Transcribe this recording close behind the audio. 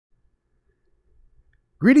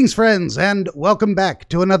Greetings, friends, and welcome back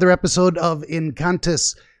to another episode of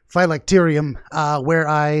Incantus Phylacterium, where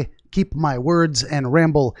I keep my words and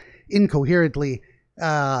ramble incoherently.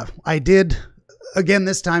 I did, again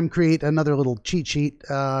this time, create another little cheat sheet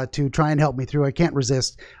to try and help me through. I can't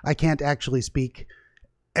resist. I can't actually speak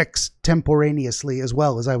extemporaneously as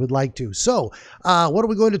well as I would like to. So, what are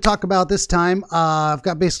we going to talk about this time? I've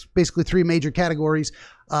got basically three major categories.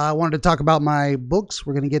 I wanted to talk about my books.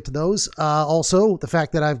 We're going to get to those. Also, the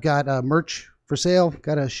fact that I've got merch for sale.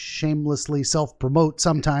 Got to shamelessly self-promote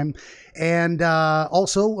sometime. And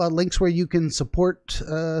also links where you can support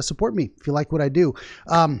me if you like what I do.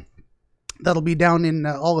 That'll be down in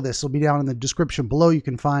all of this. Will be down in the description below. You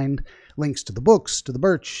can find links to the books, to the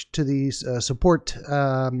merch, to the support,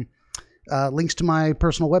 links to my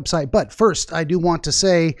personal website. But first, I do want to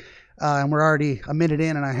say, and we're already a minute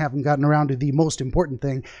in and I haven't gotten around to the most important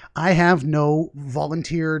thing. I have no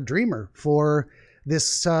volunteer dreamer for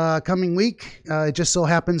this coming week. It just so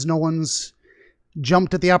happens no one's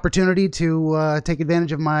jumped at the opportunity to take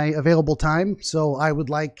advantage of my available time. So I would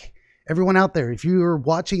like everyone out there, if you're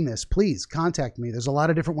watching this, please contact me. There's a lot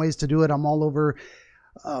of different ways to do it. I'm all over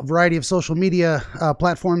a variety of social media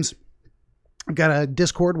platforms. I've got a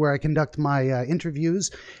Discord where I conduct my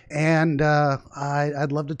interviews, and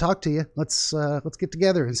I'd love to talk to you. Let's get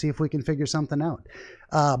together and see if we can figure something out.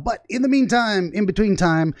 But in the meantime, in between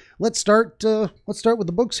time, let's start with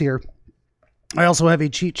the books here. I also have a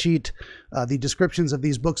cheat sheet, the descriptions of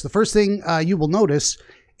these books. The first thing you will notice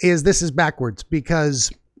is this is backwards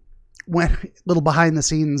because when little behind the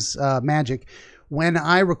scenes magic. When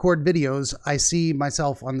I record videos, I see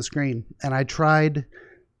myself on the screen, and I tried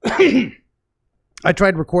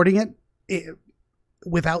recording it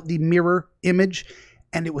without the mirror image,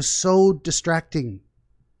 and it was so distracting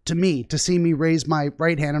to me to see me raise my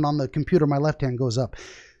right hand, and on the computer, my left hand goes up.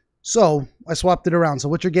 So I swapped it around. So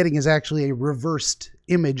what you're getting is actually a reversed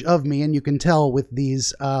image of me, and you can tell with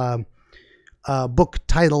these book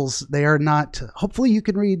titles, they are not, hopefully you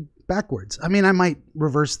can read backwards. I mean, I might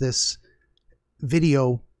reverse this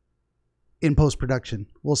video in post-production.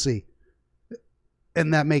 We'll see.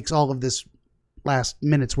 And that makes all of this last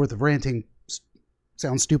minute's worth of ranting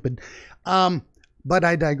sound stupid. But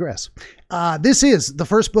I digress. This is the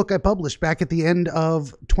first book I published back at the end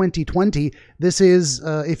of 2020. This is,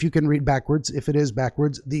 if you can read backwards, if it is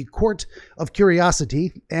backwards, The Court of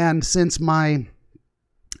Curiosity. And since my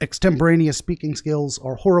extemporaneous speaking skills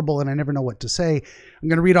are horrible and I never know what to say, I'm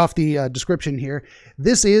going to read off the description here.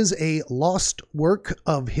 This is a lost work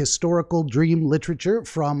of historical dream literature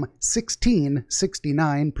from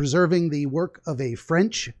 1669, preserving the work of a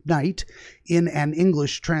French knight in an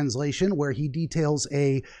English translation where he details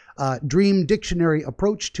a dream dictionary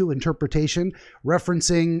approach to interpretation,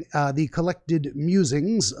 referencing the collected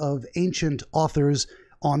musings of ancient authors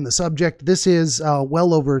on the subject. This is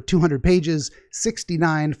well over 200 pages,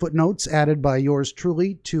 69 footnotes added by yours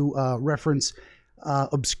truly to reference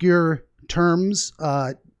obscure terms,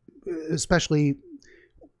 especially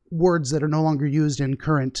words that are no longer used in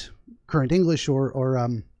current English or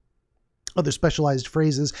other specialized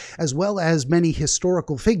phrases, as well as many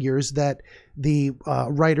historical figures that the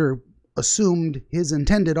writer assumed his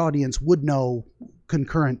intended audience would know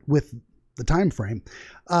concurrent with the time frame.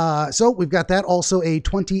 So we've got that. Also a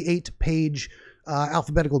 28-page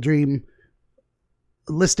alphabetical dream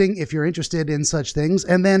listing if you're interested in such things.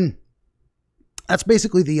 And then that's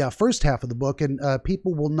basically the first half of the book. And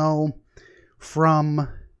people will know from,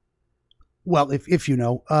 well, if you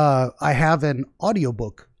know, I have an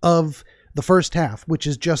audiobook of the first half, which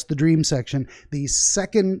is just the dream section. The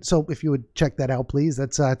second, so if you would check that out, please.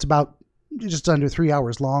 That's it's about just under 3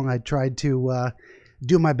 hours long. I tried to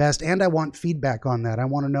do my best, and I want feedback on that. I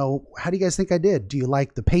want to know, how do you guys think I did? Do you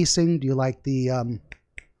like the pacing? Do you like the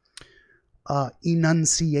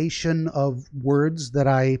enunciation of words that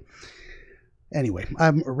anyway,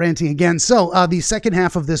 I'm ranting again. So the second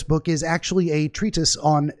half of this book is actually a treatise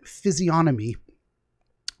on physiognomy,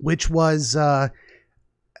 which was, it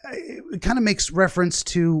kind of makes reference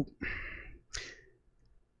to,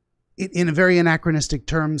 in a very anachronistic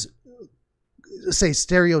terms, say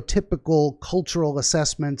stereotypical cultural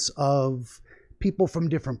assessments of people from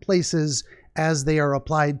different places as they are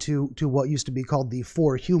applied to what used to be called the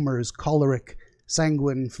four humors: choleric,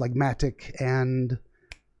 sanguine, phlegmatic, and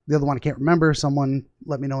the other one I can't remember. Someone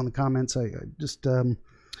let me know in the comments. I just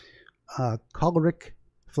choleric,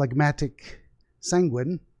 phlegmatic,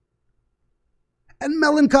 sanguine, and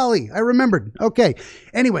melancholy. I remembered. Okay.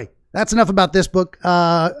 Anyway, that's enough about this book.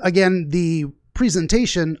 Again, the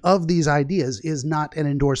presentation of these ideas is not an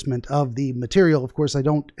endorsement of the material. Of course, I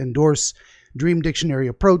don't endorse dream dictionary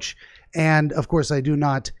approach. And of course, I do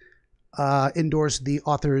not endorse the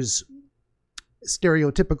author's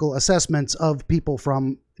stereotypical assessments of people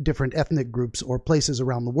from different ethnic groups or places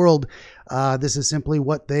around the world. This is simply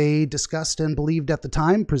what they discussed and believed at the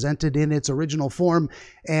time, presented in its original form.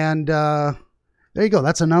 And there you go.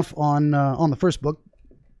 That's enough on the first book.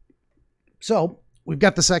 So we've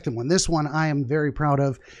got the second one. This one I am very proud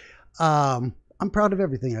of. I'm proud of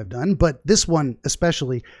everything I've done, but this one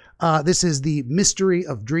especially. This is The Mystery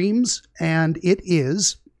of Dreams, and it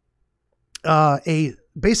is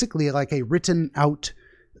basically like a written out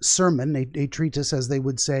sermon, a treatise, as they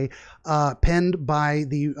would say, penned by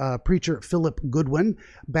the preacher Philip Goodwin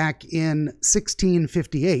back in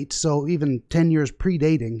 1658, so even 10 years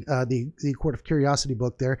predating the Court of Curiosity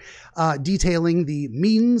book there, detailing the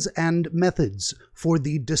means and methods for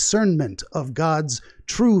the discernment of God's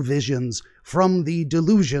true visions from the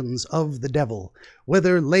delusions of the devil,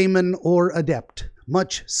 whether layman or adept.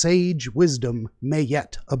 Much sage wisdom may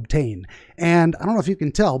yet obtain. And I don't know if you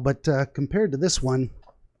can tell, but compared to this one,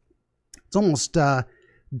 it's almost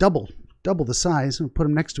double the size. I'll put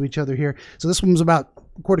them next to each other here. So this one was about,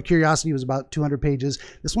 Court of Curiosity was about 200 pages.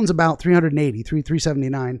 This one's about 380,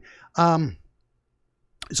 379.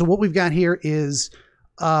 So what we've got here is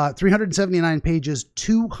 379 pages,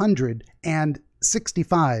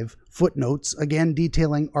 265 footnotes, again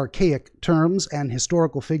detailing archaic terms and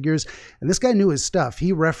historical figures. And this guy knew his stuff.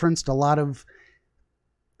 He referenced a lot of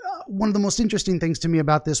one of the most interesting things to me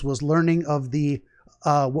about this was learning of the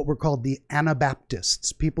what were called the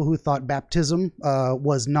Anabaptists, people who thought baptism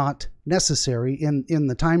was not necessary in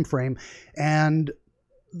the time frame, and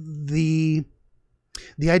the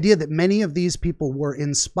idea that many of these people were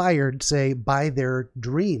inspired, say, by their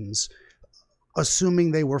dreams,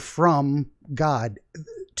 assuming they were from God,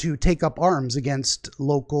 to take up arms against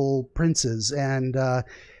local princes. And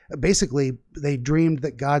basically, they dreamed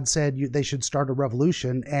that God said they should start a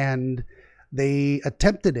revolution, and they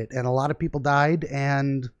attempted it, and a lot of people died.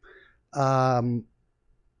 And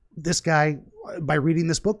this guy, by reading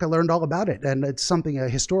this book, I learned all about it. And it's a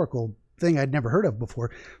historical thing I'd never heard of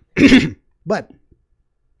before. But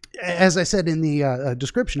as I said in the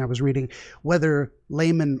description I was reading, whether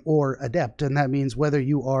layman or adept, and that means whether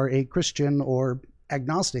you are a Christian or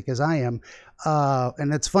agnostic, as I am.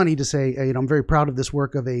 And it's funny to say, I'm very proud of this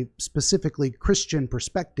work of a specifically Christian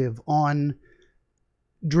perspective on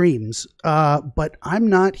dreams. But I'm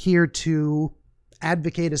not here to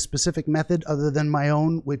advocate a specific method other than my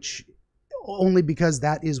own, which only because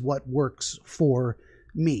that is what works for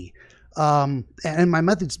me. And my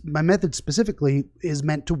method specifically is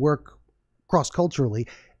meant to work cross-culturally,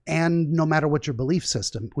 and no matter what your belief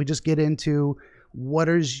system. We just get into what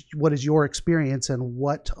is your experience, and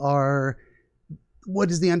what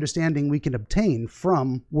is the understanding we can obtain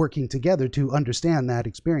from working together to understand that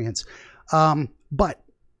experience. But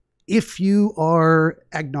if you are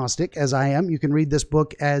agnostic, as I am, you can read this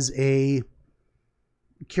book as a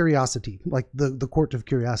curiosity, like the Court of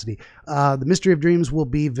Curiosity. The Mystery of Dreams will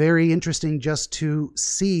be very interesting just to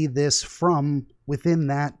see this from within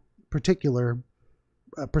that particular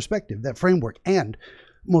perspective, that framework. And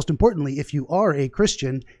most importantly, if you are a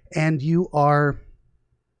Christian and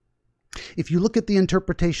if you look at the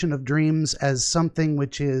interpretation of dreams as something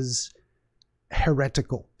which is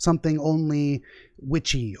heretical, something only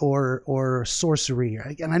witchy or sorcery,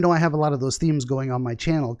 and I know I have a lot of those themes going on my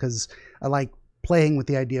channel because I like playing with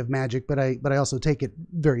the idea of magic, but I also take it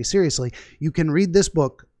very seriously. You can read this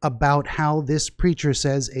book about how this preacher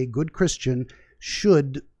says a good Christian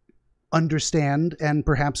should understand and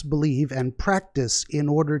perhaps believe and practice in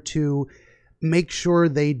order to make sure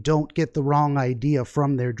they don't get the wrong idea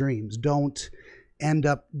from their dreams, don't end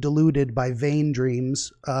up deluded by vain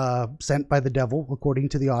dreams sent by the devil, according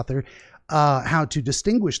to the author, how to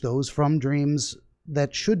distinguish those from dreams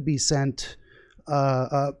that should be sent,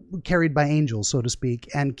 carried by angels, so to speak,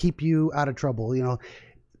 and keep you out of trouble.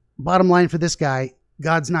 Bottom line for this guy,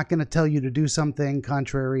 God's not going to tell you to do something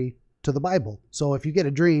contrary to the Bible. So if you get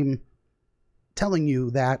a dream telling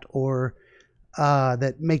you that, or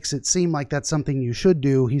that makes it seem like that's something you should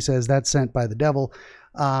do, he says that's sent by the devil.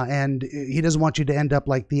 And he doesn't want you to end up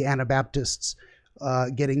like the Anabaptists,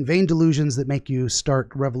 getting vain delusions that make you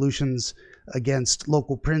start revolutions against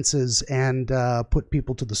local princes and put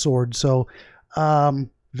people to the sword. So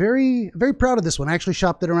very, very proud of this one. I actually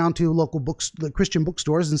shopped it around to local the Christian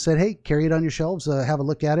bookstores and said, hey, carry it on your shelves, have a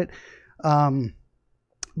look at it.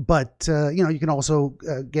 But you can also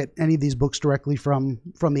get any of these books directly from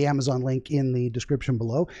the Amazon link in the description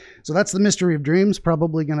below. So that's The Mystery of Dreams.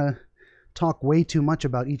 Probably going to talk way too much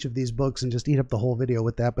about each of these books and just eat up the whole video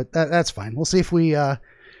with that, but that's fine. We'll see if we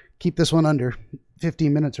keep this one under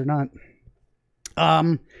 15 minutes or not.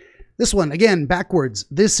 This one, again, backwards.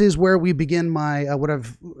 This is where we begin my, what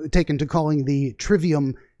I've taken to calling the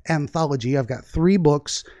Trivium Anthology. I've got 3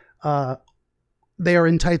 books. They are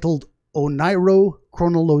entitled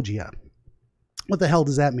Oneirochronologia. What the hell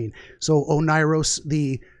does that mean? So Oneiros,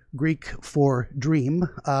 the Greek for dream,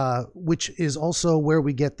 which is also where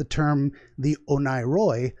we get the term the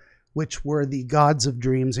Oneiroi, which were the gods of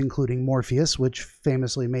dreams, including Morpheus, which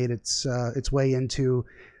famously made its way into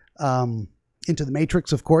the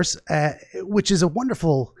Matrix, of course, which is a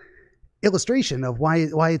wonderful illustration of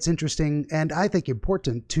why it's interesting and I think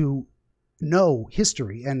important to know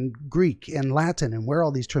history and Greek and Latin and where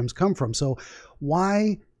all these terms come from. So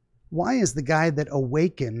why is the guy that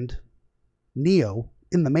awakened Neo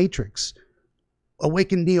in the Matrix,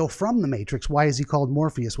 awakened Neo from the Matrix, why is he called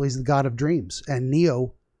Morpheus? Well, he's the god of dreams, and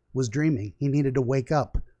Neo was dreaming. He needed to wake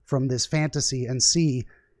up from this fantasy and see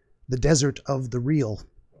the desert of the real.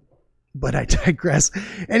 But I digress.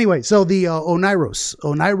 Anyway, so the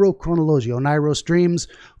Oneirochronologia, Oneiros dreams,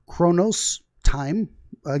 chronos, time,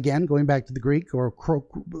 again, going back to the Greek or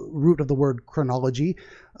root of the word chronology,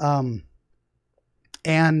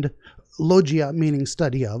 and logia, meaning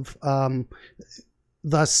study of,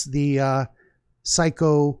 thus the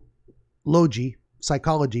psychology,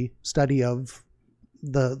 study of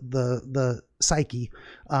the psyche.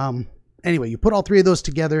 Anyway, you put all 3 of those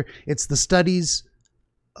together, it's the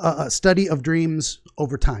study of dreams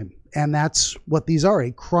over time. And that's what these are,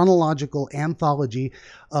 a chronological anthology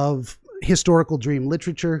of historical dream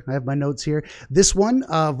literature. I have my notes here. This one,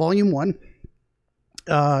 volume 1,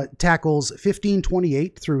 tackles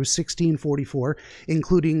 1528 through 1644,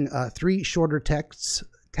 including 3 shorter texts.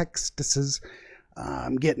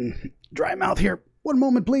 I'm getting dry mouth here. One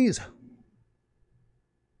moment, please.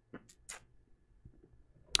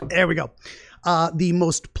 There we go. The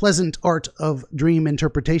Most Pleasant Art of Dream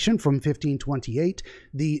Interpretation from 1528.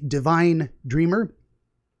 The Divine Dreamer,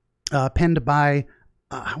 penned by,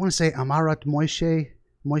 I want to say Amarat Moshe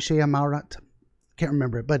Amarat. Can't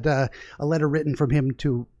remember it, but a letter written from him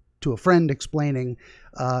to a friend explaining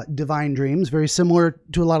divine dreams, very similar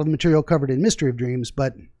to a lot of the material covered in Mystery of Dreams,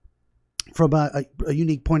 but from a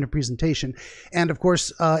unique point of presentation. And of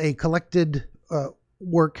course, a collected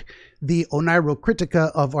work, the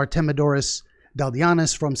Oneirocritica of Artemidorus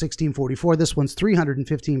Daldianus from 1644. This one's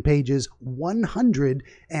 315 pages,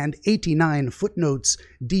 189 footnotes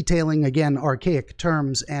detailing, again, archaic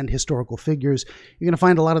terms and historical figures. You're going to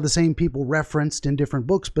find a lot of the same people referenced in different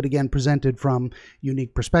books, but again, presented from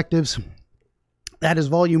unique perspectives. That is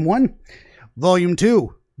volume 1. Volume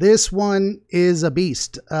 2. This one is a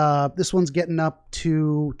beast. This one's getting up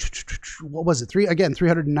to, what was it?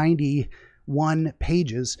 391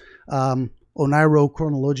 pages.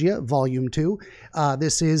 Oneirochronologia, Volume 2.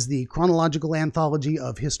 This is the chronological anthology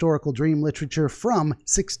of historical dream literature from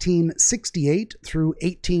 1668 through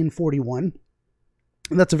 1841.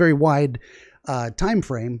 And that's a very wide time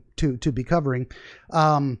frame to be covering.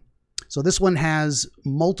 So this one has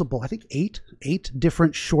multiple, I think eight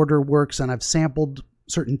different shorter works, and I've sampled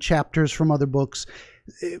certain chapters from other books.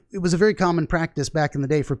 It was a very common practice back in the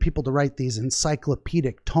day for people to write these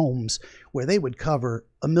encyclopedic tomes where they would cover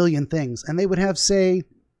a million things, and they would have, say,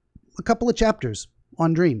 a couple of chapters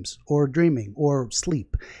on dreams or dreaming or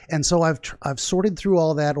sleep. And so I've sorted through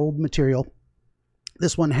all that old material.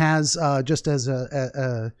 This one has, just as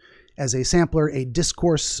a sampler, a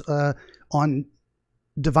discourse on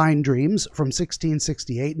divine dreams from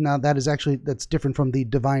 1668. Now that's different from the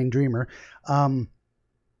Divine Dreamer.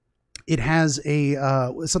 It has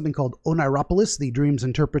something called Oneiropolis, the Dreams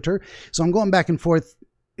Interpreter. So I'm going back and forth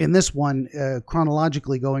in this one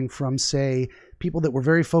chronologically, going from, say, people that were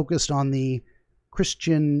very focused on the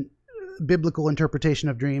Christian biblical interpretation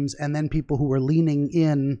of dreams, and then people who were leaning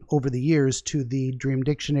in over the years to the Dream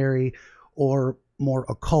Dictionary or more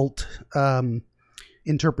occult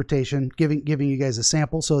interpretation, giving you guys a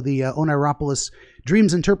sample. So the Oneiropolis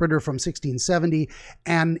Dreams Interpreter from 1670,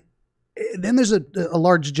 and then there's a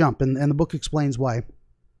large jump, and the book explains why.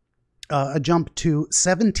 A jump to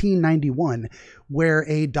 1791, where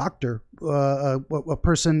a doctor, a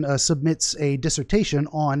person submits a dissertation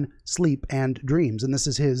on sleep and dreams, and this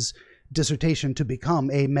is his dissertation to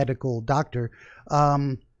become a medical doctor.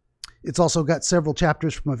 It's also got several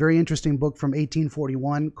chapters from a very interesting book from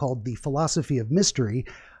 1841 called The Philosophy of Mystery.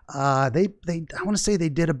 I want to say they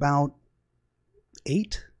did about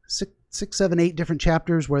 6, 7, 8 different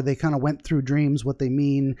chapters where they kind of went through dreams, what they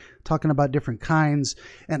mean, talking about different kinds.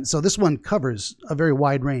 And so this one covers a very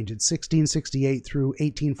wide range. It's 1668 through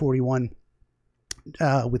 1841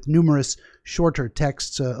 with numerous shorter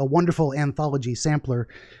texts, a wonderful anthology sampler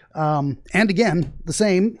And again, the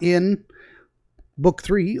same in Book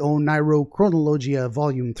 3, Oneirochronologia,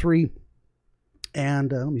 Volume 3.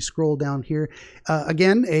 And let me scroll down here.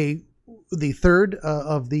 Again, the third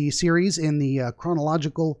of the series in the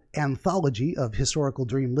chronological anthology of historical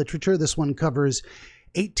dream literature. This one covers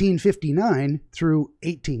 1859 through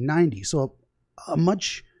 1890, so a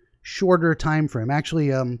much shorter time frame.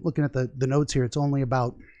 Actually, looking at the notes here, it's only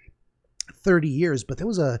about 30 years, but there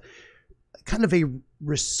was a kind of a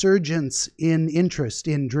resurgence in interest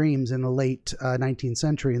in dreams in the late 19th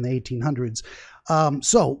century, in the 1800s.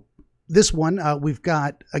 So this one, we've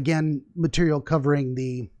got, again, material covering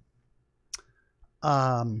the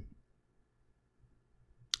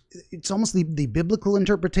it's almost the biblical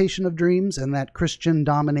interpretation of dreams, and that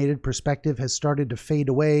Christian-dominated perspective has started to fade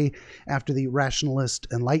away after the rationalist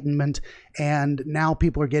Enlightenment, and now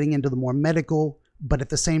people are getting into the more medical, but at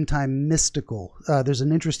the same time mystical. There's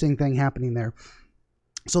an interesting thing happening there.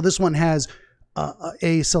 So this one has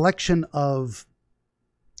a selection of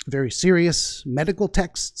very serious medical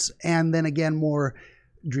texts, and then again more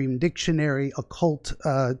dream dictionary, occult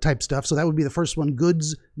type stuff. So that would be the first one,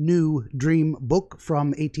 Good's New Dream Book from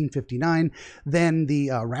 1859. Then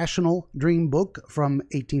the Rational Dream Book from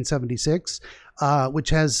 1876,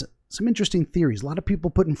 which has some interesting theories. A lot of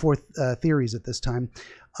people putting forth theories at this time.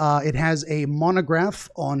 It has a monograph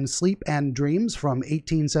on sleep and dreams from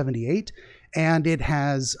 1878. And it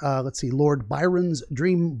has, let's see, Lord Byron's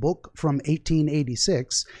Dream Book from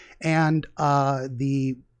 1886. And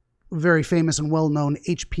the very famous and well-known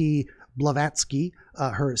H.P. Blavatsky,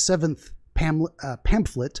 her seventh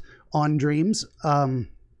pamphlet on dreams,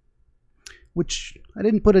 which I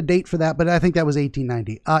didn't put a date for that, but I think that was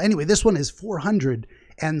 1890. Anyway, this one is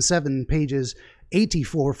 407 pages,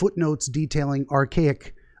 84 footnotes detailing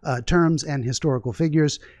archaic terms and historical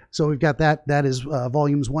figures. So we've got that. That is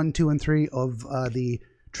volumes 1, 2, and 3 of the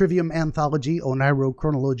Trivium Anthology,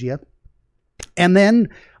 Oneirochronologia. And then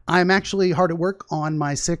I'm actually hard at work on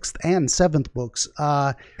my 6th and 7th books.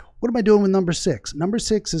 What am I doing with number 6? Number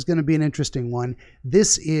 6 is going to be an interesting one.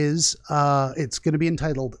 This is, it's going to be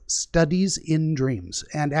entitled Studies in Dreams.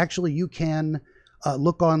 And actually you can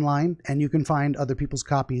look online and you can find other people's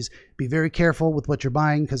copies. Be very careful with what you're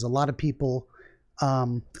buying, because a lot of people,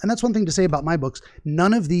 and that's one thing to say about my books,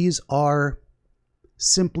 none of these are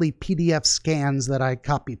simply PDF scans that I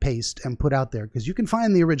copy paste and put out there, because you can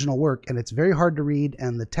find the original work and it's very hard to read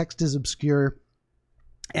and the text is obscure.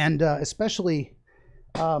 And especially,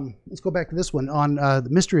 let's go back to this one on the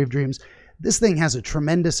Mystery of Dreams. This thing has a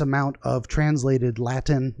tremendous amount of translated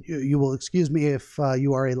Latin. You will excuse me if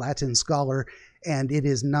you are a Latin scholar and it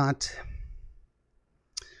is not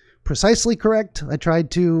precisely correct. I tried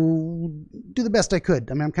to do the best I could.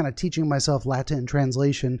 I mean, I'm kind of teaching myself Latin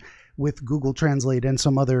translation with Google Translate and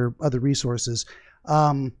some other resources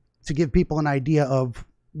to give people an idea of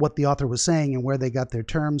what the author was saying and where they got their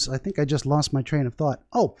terms. I think I just lost my train of thought.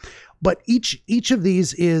 Oh, but each of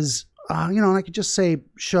these is, you know, I could just say,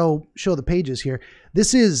 show the pages here.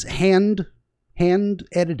 This is hand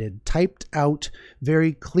edited, typed out,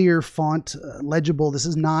 very clear font, legible. This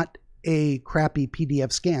is not a crappy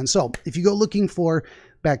PDF scan. So if you go looking for,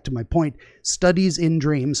 back to my point, Studies in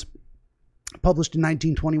Dreams, published in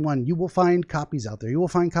 1921, you will find copies out there. You will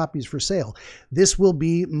find copies for sale. This will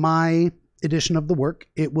be my edition of the work.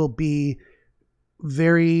 It will be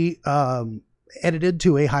very edited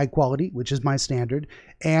to a high quality, which is my standard,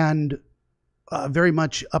 and very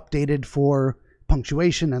much updated for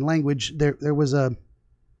punctuation and language. There was a,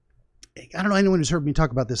 I don't know anyone who's heard me talk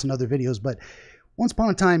about this in other videos, but once upon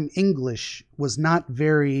a time, English was not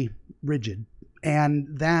very rigid, and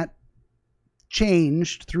that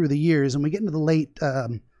changed through the years. And we get into the late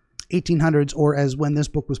 1800s, or as when this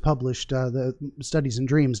book was published, the Studies in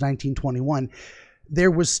Dreams, 1921,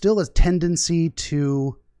 there was still a tendency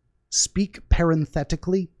to speak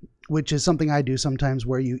parenthetically, which is something I do sometimes,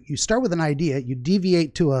 where you start with an idea, you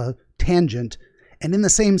deviate to a tangent, and in the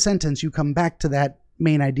same sentence, you come back to that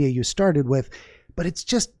main idea you started with, but it's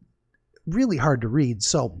just really hard to read.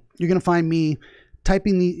 So you're going to find me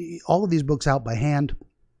typing all of these books out by hand,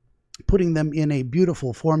 putting them in a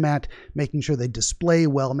beautiful format, making sure they display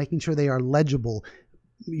well, making sure they are legible.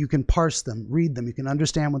 You can parse them, read them, you can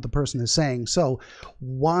understand what the person is saying. So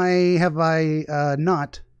why have I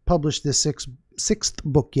not published this sixth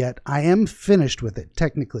book yet? I am finished with it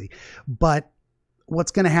technically, but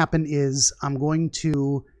what's going to happen is I'm going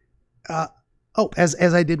to,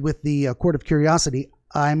 as I did with the Court of Curiosity,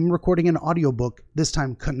 I'm recording an audiobook, this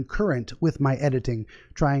time concurrent with my editing,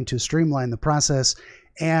 trying to streamline the process,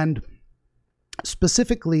 and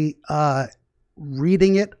specifically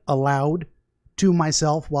reading it aloud to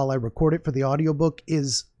myself while I record it for the audiobook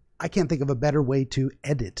is I can't think of a better way to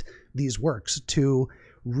edit these works, to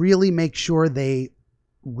really make sure they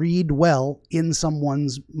read well in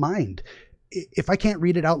someone's mind. If I can't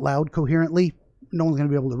read it out loud coherently, no one's going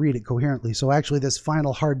to be able to read it coherently. So actually this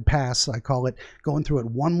final hard pass, I call it, going through it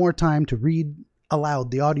one more time to read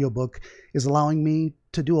aloud the audiobook, is allowing me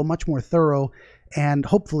to do a much more thorough and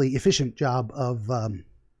hopefully efficient job of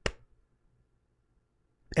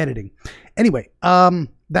editing. Anyway,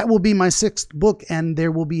 that will be my 6th book, and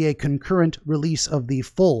there will be a concurrent release of the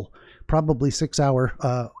full, probably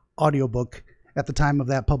 6-hour audiobook at the time of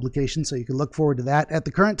that publication, so you can look forward to that. At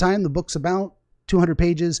the current time, the book's about 200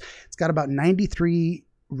 pages. It's got about 93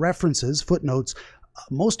 references, footnotes,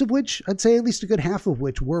 most of which, I'd say at least a good half of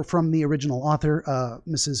which, were from the original author,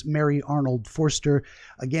 Mrs. Mary Arnold Forster.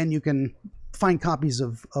 Again, you can find copies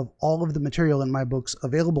of all of the material in my books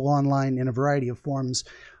available online in a variety of forms.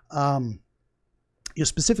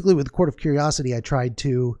 Specifically with Court of Curiosity, I tried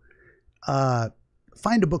to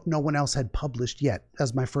find a book no one else had published yet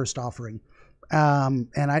as my first offering. And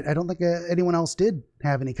I don't think anyone else did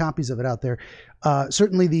have any copies of it out there.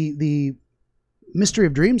 Certainly the Mystery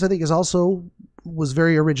of Dreams, I think, was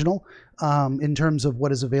very original in terms of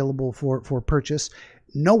what is available for purchase.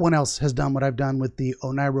 No one else has done what I've done with the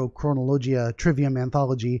Oneirochronologia Trivium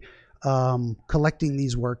Anthology, collecting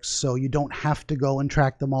these works, so you don't have to go and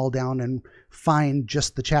track them all down and find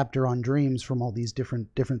just the chapter on dreams from all these different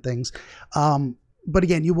things. But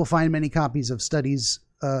again, you will find many copies of studies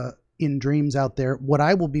in dreams out there. What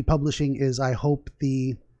I will be publishing is, I hope,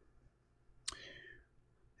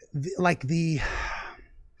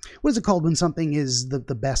 what is it called when something is the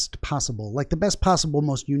best possible? Like the best possible,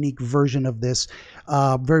 most unique version of this,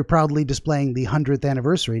 very proudly displaying the 100th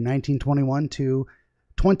anniversary, 1921 to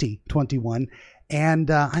 2021.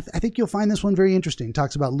 And I think you'll find this one very interesting. It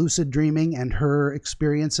talks about lucid dreaming and her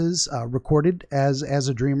experiences recorded as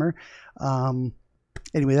a dreamer.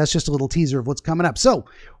 Anyway, that's just a little teaser of what's coming up. So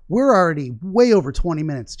we're already way over 20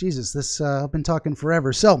 minutes. Jesus, I've been talking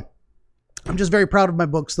forever. So I'm just very proud of my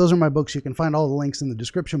books. Those are my books. You can find all the links in the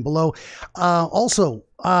description below. Also,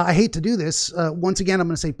 I hate to do this. Once again, I'm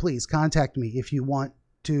going to say, please contact me if you want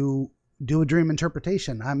to do a dream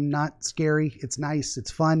interpretation. I'm not scary. It's nice.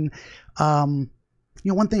 It's fun.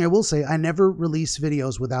 One thing I will say, I never release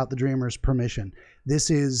videos without the dreamer's permission. This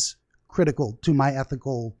is critical to my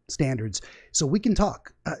ethical standards. So we can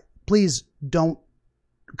talk. Please don't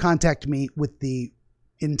contact me with the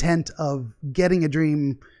intent of getting a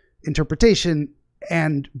dream interpretation,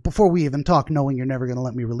 and before we even talk, knowing you're never going to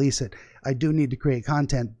let me release it. I do need to create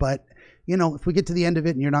content, but if we get to the end of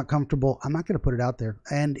it and you're not comfortable, I'm not going to put it out there.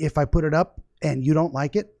 And if I put it up and you don't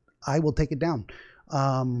like it, I will take it down.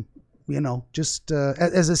 As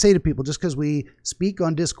I say to people, just because we speak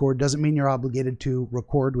on Discord doesn't mean you're obligated to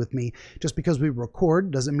record with me. Just because we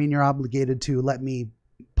record doesn't mean you're obligated to let me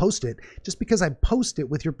post it. Just because I post it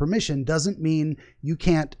with your permission doesn't mean you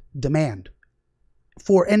can't demand,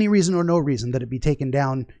 for any reason or no reason, that it be taken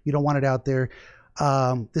down. You don't want it out there.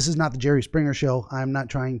 This is not the Jerry Springer Show. I'm not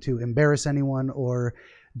trying to embarrass anyone or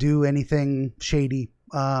do anything shady.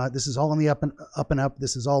 This is all on the up and up.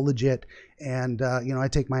 This is all legit. And, I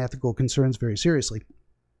take my ethical concerns very seriously.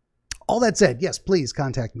 All that said, yes, please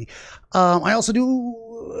contact me. I also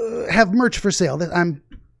do have merch for sale. I'm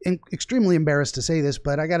extremely embarrassed to say this,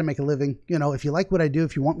 but I got to make a living. If you like what I do,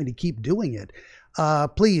 if you want me to keep doing it,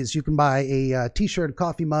 please, you can buy a t-shirt,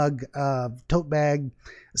 coffee mug, tote bag,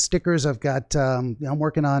 stickers. I've got, I'm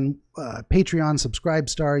working on Patreon,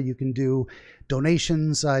 Subscribestar. You can do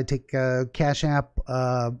donations. I take Cash App.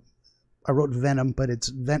 I wrote Venom, but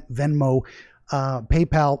it's Venmo,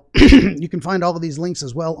 PayPal. You can find all of these links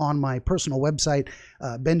as well on my personal website,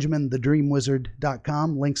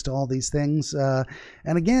 BenjaminTheDreamWizard.com. Links to all these things.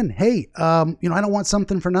 And again, hey, I don't want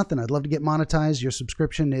something for nothing. I'd love to get monetized. Your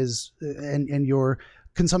subscription is, and your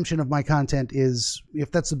consumption of my content is,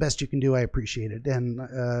 if that's the best you can do, I appreciate it. And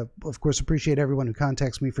of course, appreciate everyone who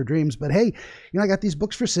contacts me for dreams. But hey, I got these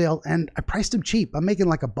books for sale and I priced them cheap. I'm making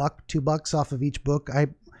like $1, $2 off of each book. I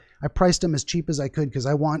priced them as cheap as I could because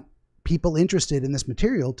I want people interested in this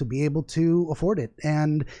material to be able to afford it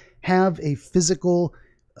and have a physical,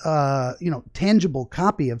 tangible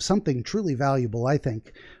copy of something truly valuable, I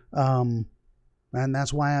think. And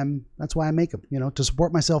that's why I make them, to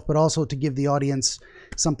support myself, but also to give the audience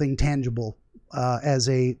something tangible, as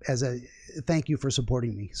a thank you for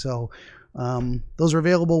supporting me. So, those are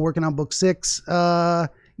available, working on book 6.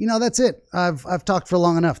 That's it. I've talked for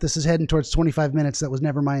long enough. This is heading towards 25 minutes. That was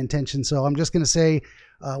never my intention. So I'm just going to say,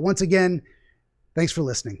 once again, thanks for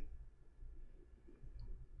listening.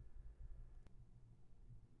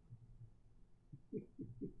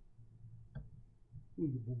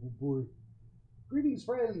 Boy. Greetings,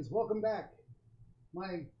 friends. Welcome back.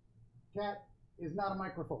 My cat is not a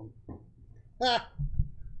microphone. Ah!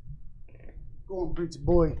 Go on, pretty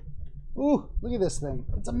boy. Ooh, look at this thing.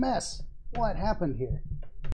 It's a mess. What happened here?